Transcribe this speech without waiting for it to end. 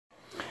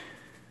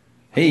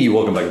Hey,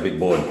 welcome back to Big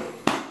Board.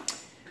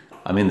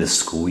 I'm in the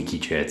squeaky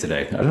chair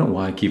today. I don't know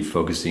why I keep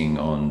focusing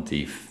on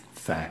the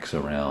facts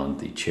around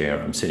the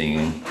chair I'm sitting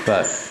in,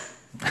 but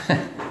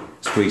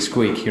squeak,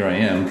 squeak, here I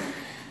am.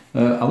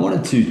 I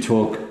wanted to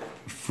talk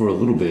for a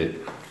little bit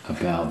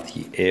about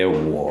the air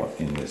war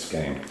in this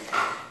game.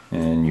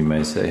 And you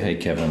may say, hey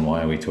Kevin,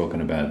 why are we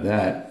talking about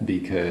that?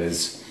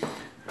 Because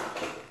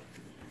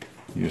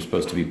you're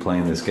supposed to be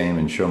playing this game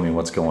and show me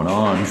what's going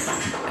on.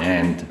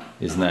 And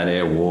isn't that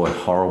air war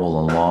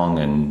horrible and long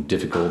and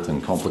difficult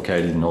and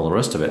complicated and all the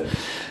rest of it?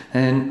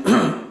 And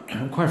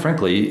quite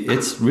frankly,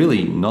 it's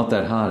really not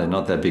that hard and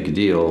not that big a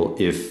deal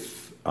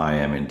if I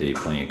am indeed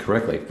playing it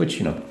correctly, which,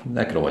 you know,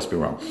 that could always be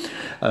wrong.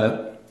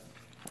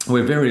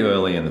 We're very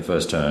early in the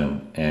first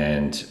turn,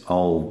 and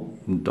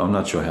I'm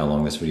not sure how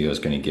long this video is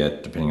going to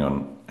get, depending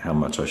on how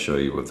much I show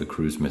you of the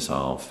cruise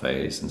missile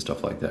phase and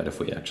stuff like that, if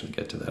we actually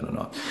get to that or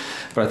not.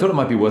 But I thought it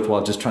might be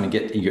worthwhile just trying to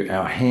get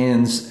our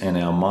hands and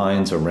our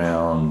minds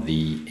around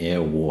the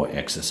air war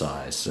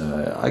exercise.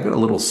 I got a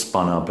little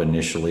spun up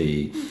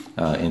initially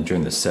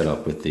during the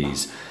setup with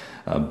these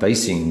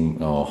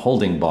basing or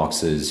holding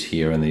boxes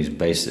here and these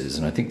bases,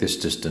 and I think this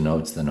just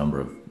denotes the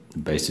number of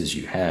bases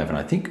you have. And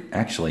I think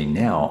actually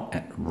now,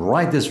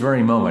 right this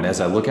very moment,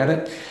 as I look at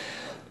it,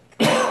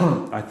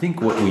 I think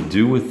what we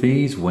do with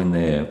these when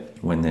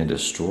they're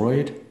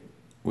destroyed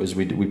was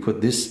we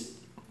put this,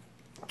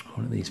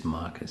 one of these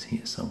markers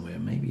here somewhere.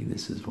 Maybe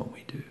this is what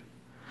we do.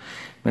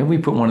 Maybe we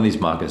put one of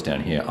these markers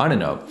down here. I don't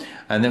know.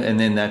 And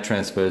then that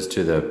transfers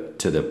to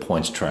the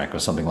points track or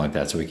something like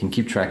that, so we can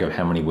keep track of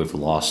how many we've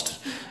lost,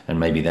 and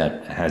maybe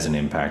that has an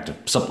impact or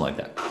something like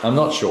that. I'm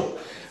not sure.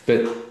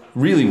 But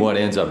really what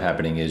ends up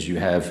happening is you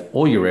have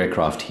all your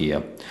aircraft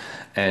here,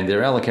 and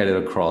they're allocated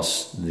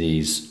across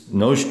these,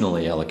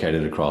 notionally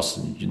allocated across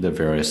the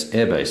various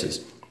air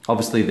bases.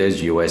 Obviously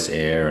there's US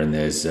Air and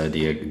there's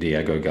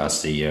Diego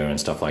Garcia and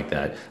stuff like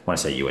that. When I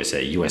say US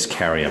Air, US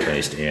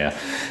carrier-based air.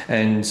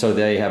 And so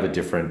they have a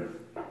different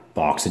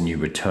box, and you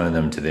return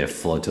them to the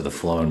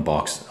flown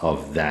box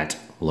of that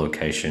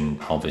location,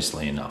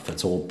 obviously enough.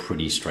 It's all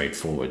pretty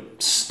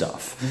straightforward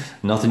stuff.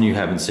 Nothing you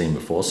haven't seen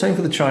before. Same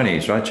for the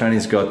Chinese, right?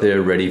 Chinese got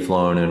their ready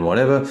flown and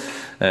whatever.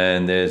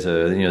 And there's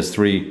there's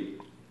 3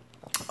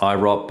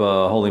 IROP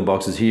holding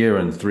boxes here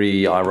and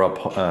 3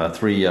 IROP,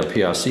 3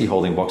 PRC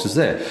holding boxes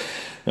there.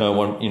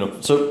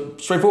 So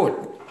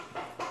straightforward.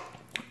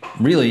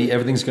 Really,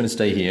 everything's going to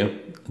stay here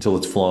until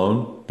it's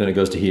flown. Then it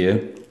goes to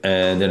here,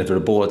 and then if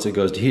it aborts, it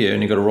goes to here,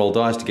 and you've got to roll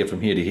dice to get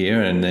from here to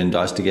here, and then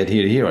dice to get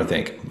here to here. I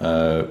think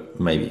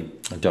maybe,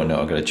 I don't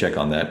know. I've got to check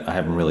on that. I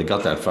haven't really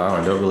got that far.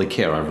 I don't really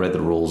care. I've read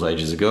the rules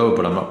ages ago,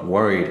 but I'm not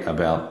worried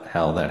about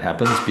how that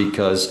happens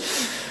because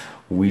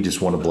we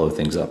just want to blow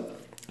things up.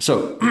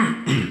 So.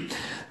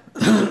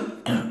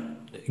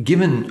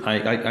 Given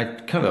I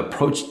kind of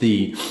approached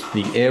the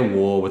air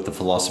war with the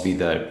philosophy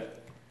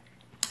that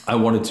I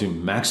wanted to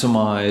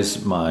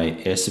maximize my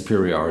air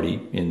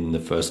superiority in the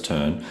first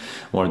turn.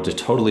 I wanted to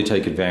totally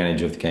take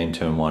advantage of the game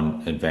turn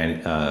 1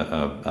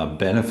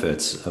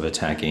 benefits of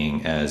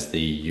attacking as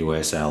the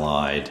US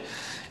allied,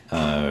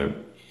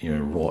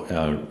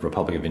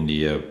 Republic of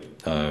India,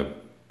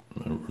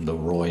 the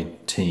Roy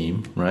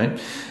team, right?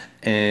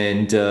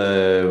 And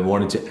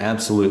wanted to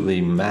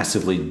absolutely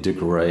massively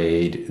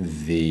degrade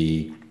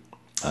the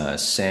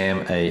SAM,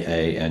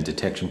 AA, and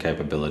detection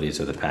capabilities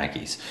of the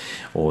Pakis,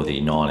 or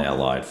the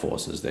non-allied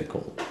forces, they're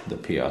called, the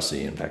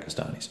PRC and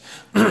Pakistanis.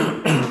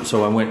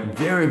 So I went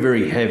very,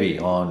 very heavy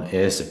on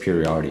air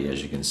superiority,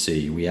 as you can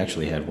see. We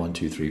actually had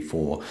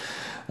 4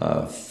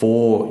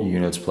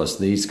 units plus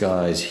these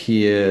guys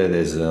here.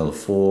 There's another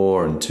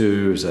 4 and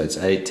 2, so it's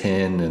 8,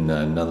 10, and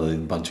another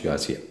bunch of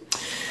guys here.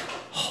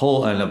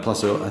 And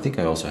plus, I think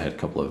I also had a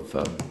couple of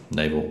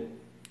naval.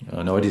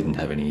 No, I didn't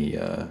have any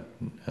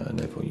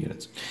naval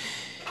units.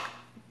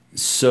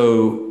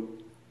 So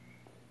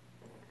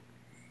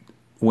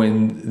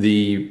when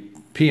the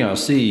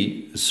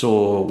PRC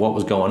saw what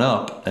was going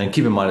up, and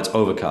keep in mind it's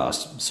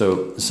overcast,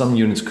 so some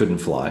units couldn't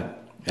fly,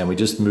 and we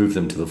just moved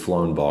them to the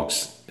flown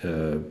box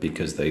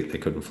because they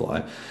couldn't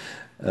fly.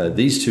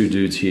 These 2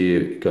 dudes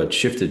here got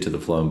shifted to the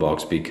flown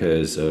box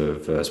because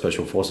of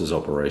special forces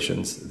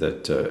operations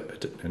that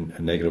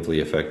negatively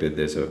affected.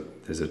 There's a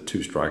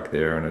 2-strike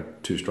there and a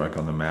 2-strike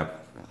on the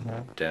map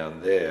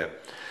down there,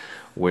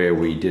 where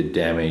we did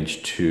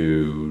damage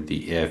to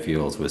the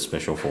airfields with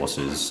special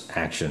forces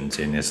actions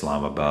in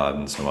Islamabad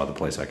and some other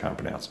place I can't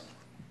pronounce.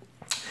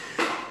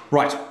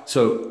 Right,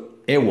 so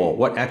air war,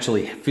 what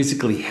actually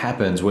physically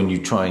happens when you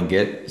try and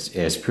get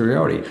air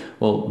superiority?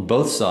 Well,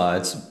 both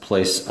sides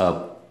place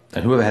up,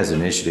 and whoever has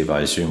initiative,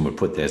 I assume, would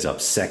put theirs up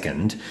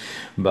second,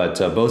 but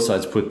both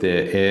sides put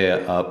their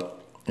air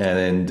up,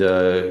 and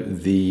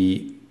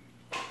the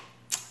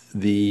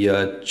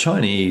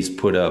Chinese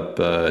put up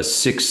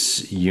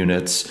 6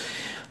 units,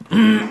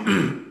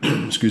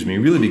 excuse me,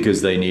 really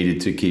because they needed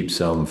to keep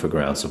some for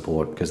ground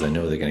support because they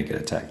know they're going to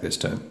get attacked this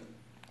turn.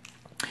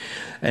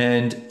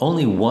 And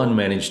only 1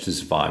 managed to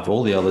survive.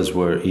 All the others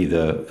were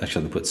either,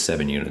 actually they put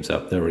 7 units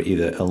up, they were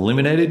either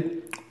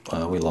eliminated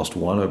we lost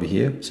one over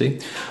here, see?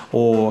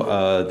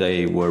 Or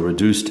they were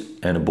reduced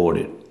and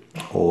aborted,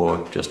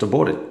 or just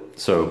aborted.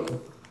 So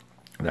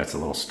that's a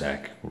little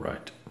stack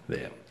right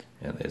there.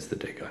 And there's the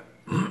dead guy.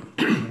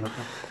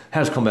 How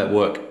does combat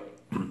work?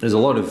 There's a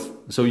lot of,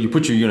 so you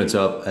put your units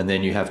up and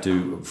then you have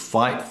to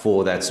fight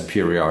for that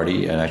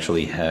superiority and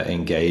actually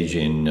engage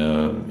in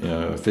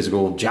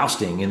physical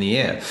jousting in the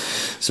air.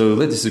 So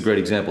this is a great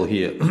example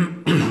here.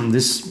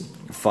 This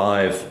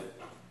 5,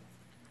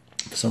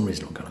 for some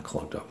reason I'm kind of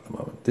clogged up at the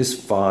moment. This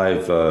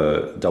 5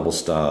 double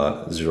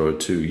star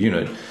 02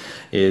 unit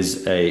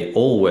is a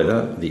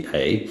all-weather, the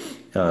A,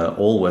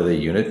 all-weather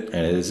unit,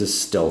 and it is a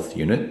stealth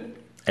unit,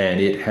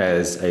 and it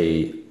has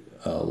a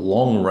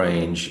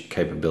long-range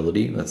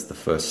capability. That's the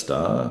first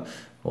star,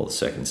 or the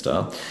second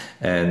star.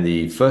 And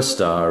the first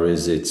star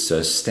is its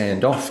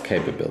standoff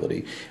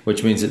capability,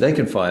 which means that they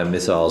can fire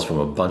missiles from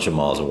a bunch of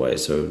miles away.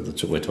 So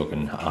we're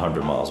talking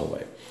 100 miles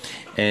away.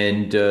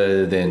 And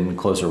then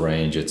closer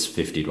range, it's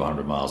 50 to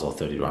 100 miles or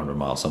 30 to 100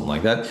 miles, something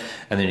like that.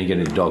 And then you get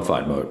into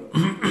dogfight mode.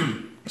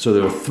 So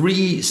there are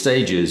 3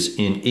 stages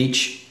in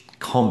each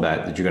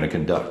combat that you're going to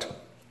conduct.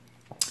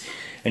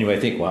 And you may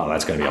think, wow,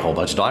 that's going to be a whole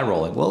bunch of die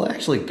rolling. Well, it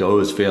actually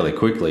goes fairly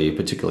quickly,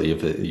 particularly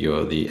if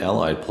you're the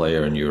allied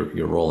player and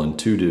you're rolling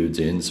 2 dudes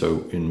in.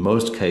 So in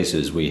most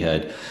cases, we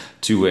had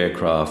 2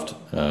 aircraft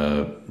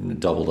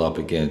doubled up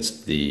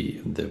against the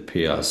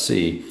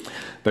PRC.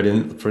 But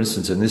for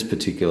instance, in this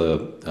particular,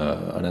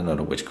 I don't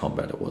know which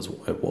combat it was,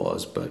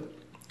 but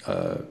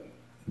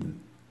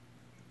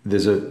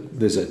there's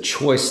a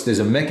choice, there's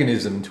a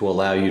mechanism to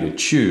allow you to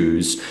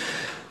choose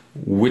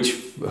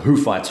who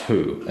fights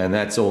who, and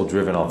that's all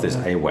driven off this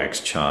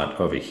AWACS chart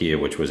over here,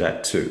 which was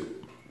at 2.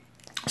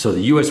 So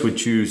the US would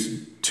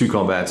choose 2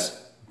 combats,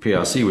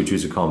 PRC would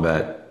choose a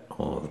combat,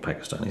 or the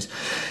Pakistanis,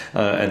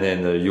 and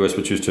then the US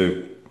would choose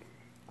 2,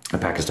 the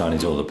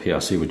Pakistanis or the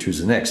PRC would choose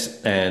the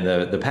next. And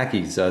the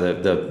Pakis,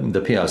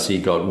 the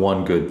PRC got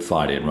 1 good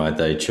fight in, right?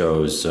 They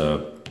chose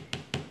a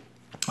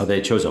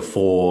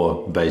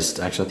 4 based,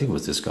 actually I think it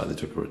was this guy that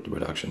took a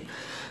reduction.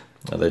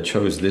 They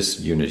chose this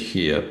unit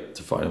here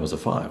to fight. It was a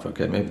 5.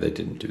 Okay, maybe they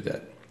didn't do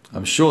that.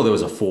 I'm sure there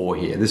was a 4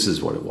 here. This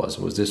is what it was.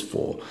 It was this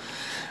 4.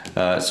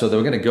 So they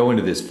were going to go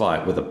into this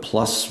fight with a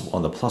plus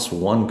on the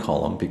 +1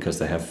 column because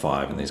they have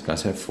 5 and these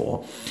guys have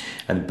 4.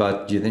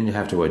 But then you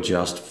have to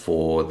adjust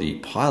for the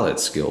pilot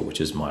skill,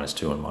 which is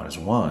 -2 and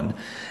 -1.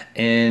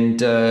 And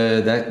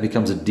that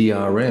becomes a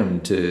DRM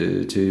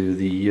to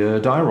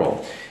the die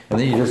roll. And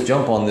then you just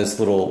jump on this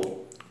little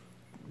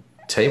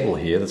table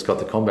here that's got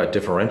the combat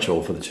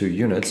differential for the 2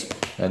 units,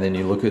 and then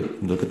you look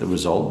at the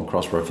result and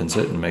cross-reference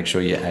it and make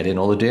sure you add in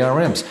all the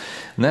DRMs,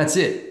 and that's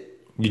it.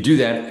 You do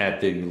that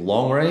at the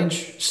long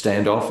range,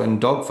 standoff and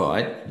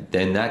dogfight,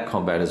 then that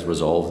combat is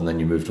resolved and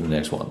then you move to the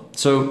next one.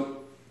 So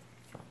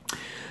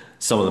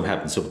some of them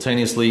happen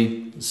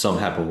simultaneously, some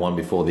happen one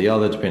before the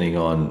other depending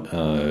on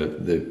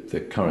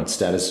the current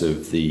status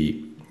of the,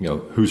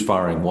 who's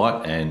firing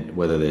what and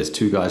whether there's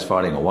 2 guys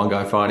fighting or 1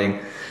 guy fighting.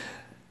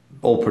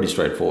 All pretty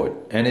straightforward.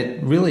 And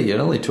it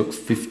only took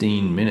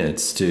 15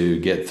 minutes to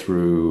get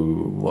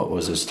through, what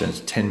was it,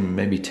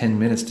 maybe 10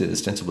 minutes to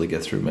ostensibly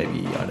get through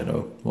maybe, I don't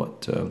know,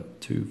 what,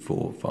 2,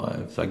 4,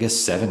 5, I guess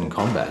 7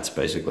 combats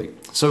basically.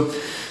 So,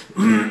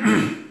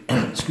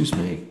 excuse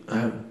me,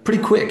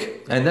 pretty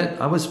quick. And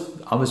that I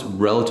was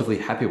relatively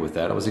happy with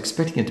that. I was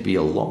expecting it to be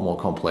a lot more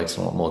complex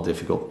and a lot more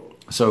difficult.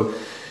 So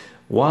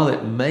while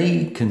it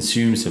may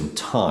consume some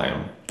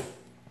time,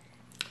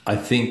 I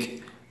think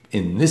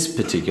in this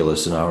particular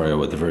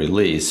scenario, at the very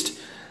least,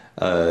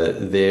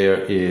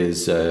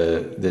 there's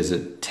a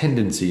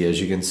tendency, as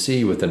you can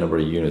see with the number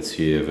of units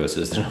here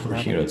versus the number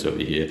of units over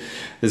here,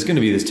 there's going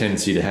to be this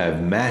tendency to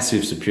have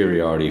massive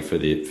superiority for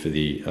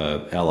the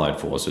allied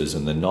forces,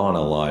 and the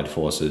non-allied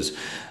forces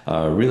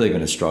are really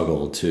going to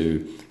struggle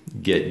to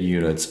get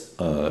units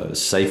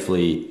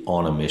safely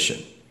on a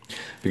mission.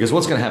 Because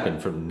what's going to happen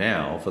from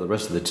now, for the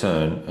rest of the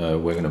turn,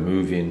 we're going to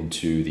move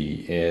into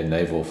the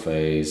air-naval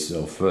phase,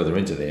 or further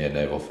into the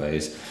air-naval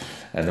phase,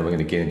 and then we're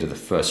going to get into the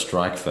first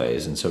strike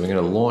phase. And so we're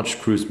going to launch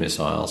cruise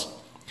missiles,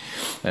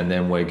 and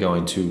then we're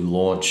going to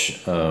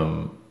launch,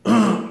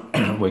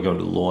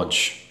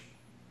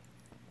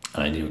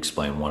 I need to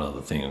explain one other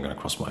thing. I'm going to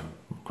cross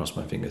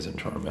my fingers and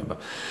try to remember.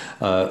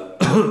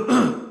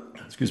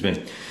 Excuse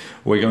me.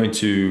 We're going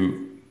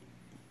to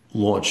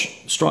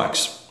launch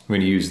strikes. We're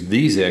going to use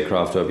these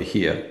aircraft over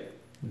here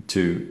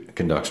to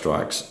conduct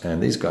strikes,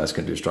 and these guys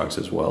can do strikes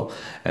as well.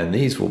 And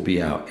these will be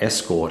our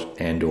escort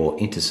and or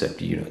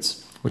intercept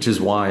units, which is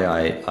why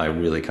I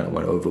really kind of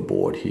went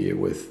overboard here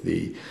with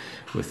the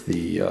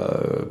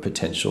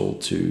potential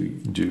to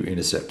do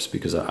intercepts,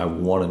 because I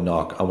want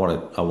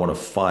to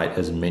fight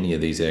as many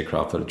of these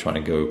aircraft that are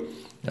trying to go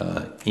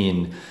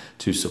in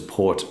to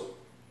support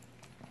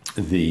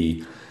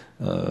the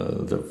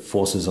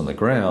forces on the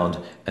ground,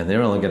 and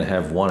they're only going to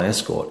have 1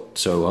 escort.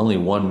 So only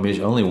one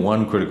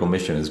critical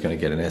mission is going to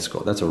get an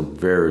escort. That's a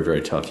very,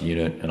 very tough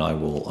unit, and I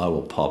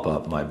will pop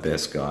up my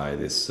best guy,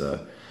 this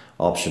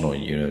optional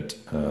unit,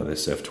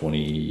 this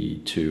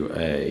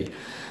F-22A,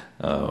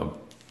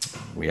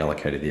 we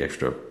allocated the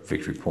extra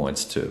victory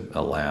points to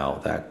allow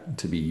that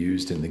to be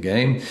used in the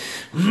game.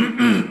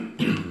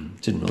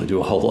 Didn't really do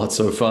a whole lot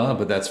so far,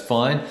 but that's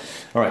fine.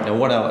 All right, now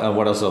what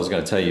else I was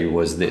going to tell you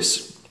was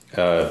this.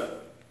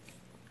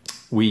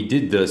 We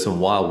did some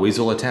wild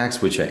weasel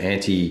attacks, which are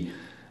anti-SAM,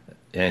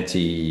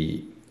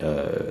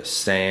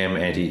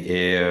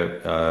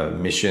 anti-air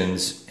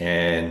missions,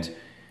 and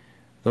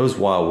those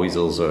wild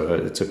weasels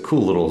it's a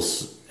cool little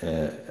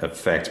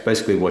effect.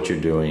 Basically what you're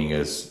doing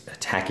is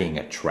attacking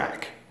a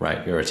track,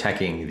 right? You're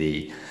attacking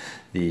the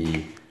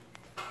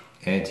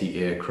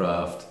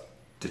anti-aircraft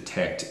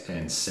detect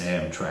and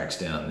SAM tracks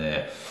down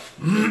there.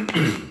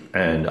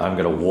 And I'm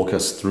going to walk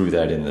us through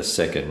that in the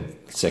second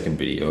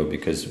video,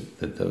 because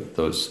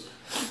those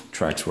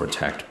tracks were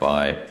attacked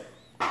by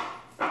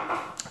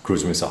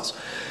cruise missiles.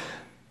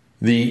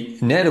 The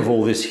net of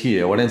all this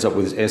here, what ends up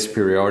with air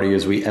superiority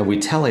is we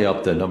tally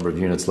up the number of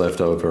units left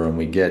over and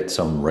we get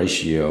some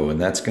ratio, and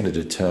that's going to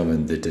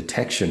determine the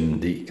detection,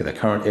 the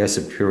current air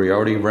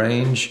superiority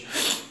range,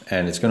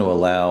 and it's going to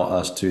allow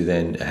us to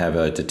then have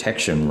a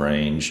detection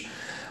range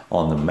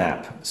on the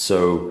map.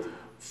 So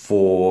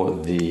for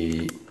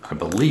I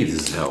believe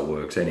this is how it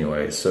works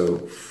anyway,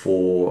 so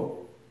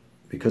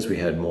because we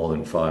had more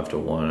than 5 to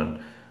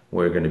 1,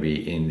 we're going to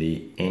be in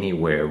the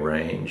anywhere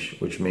range,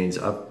 which means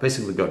I've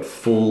basically got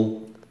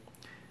full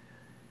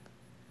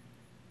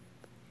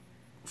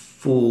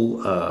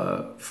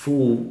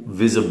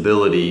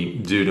visibility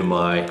due to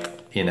my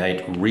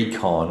innate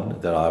recon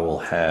that I will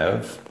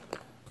have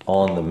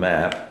on the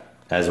map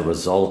as a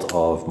result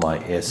of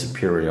my air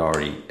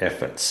superiority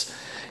efforts.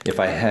 If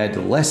I had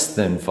less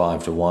than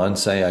 5 to 1,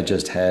 say I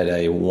just had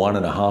a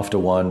 1.5 to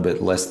 1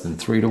 but less than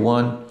 3 to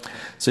 1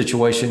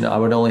 situation, I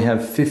would only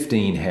have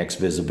 15 hex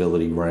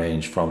visibility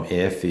range from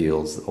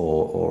airfields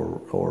or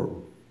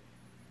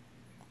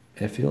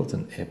airfields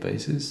and air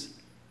bases.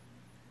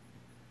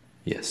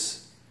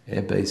 Yes,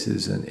 air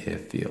bases and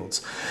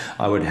airfields.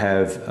 I would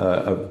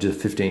have just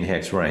 15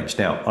 hex range.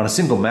 Now, on a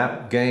single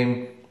map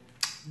game,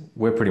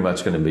 we're pretty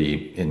much going to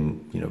be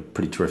in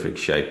pretty terrific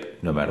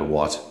shape no matter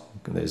what.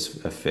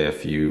 There's a fair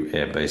few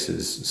air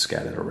bases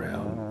scattered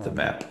around the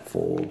map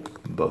for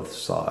both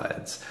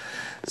sides.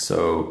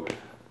 So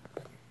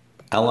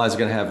Allies are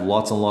going to have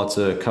lots and lots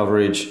of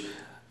coverage.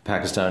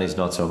 Pakistanis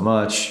not so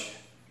much.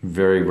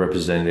 Very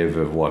representative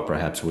of what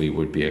perhaps we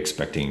would be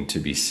expecting to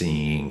be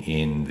seeing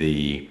in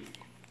the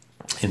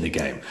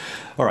game.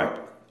 All right.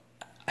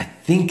 I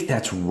think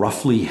that's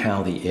roughly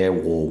how the air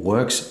war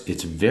works.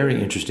 It's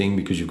very interesting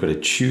because you've got to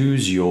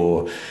choose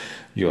your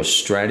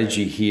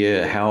strategy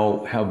here.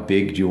 How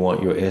big do you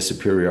want your air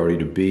superiority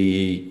to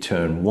be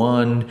turn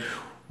 1?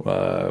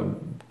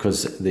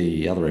 Because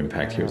the other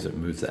impact here is it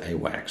moves the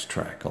AWACS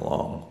track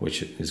along,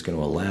 which is going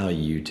to allow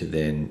you to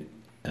then,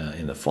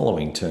 in the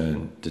following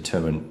turn,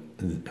 determine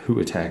who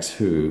attacks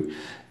who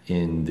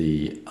in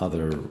the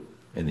other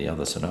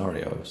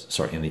scenarios.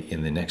 Sorry,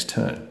 in the next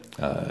turn,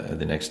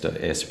 the next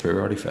air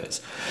superiority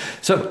phase.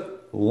 So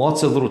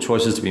lots of little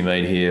choices to be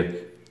made here.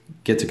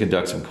 Get to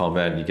conduct some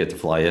combat, and you get to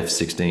fly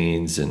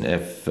F-16s and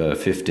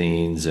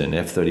F-15s and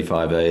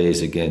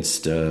F-35As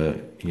against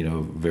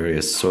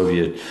various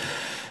Soviet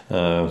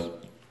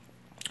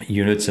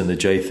units and the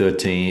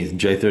J-13,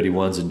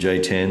 J-31s and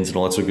J-10s and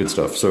all that sort of good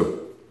stuff. So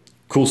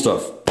cool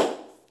stuff.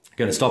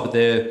 Gonna stop it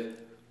there.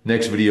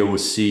 Next video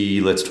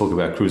let's talk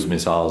about cruise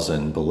missiles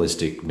and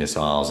ballistic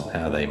missiles and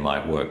how they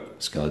might work,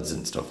 Scuds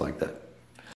and stuff like that.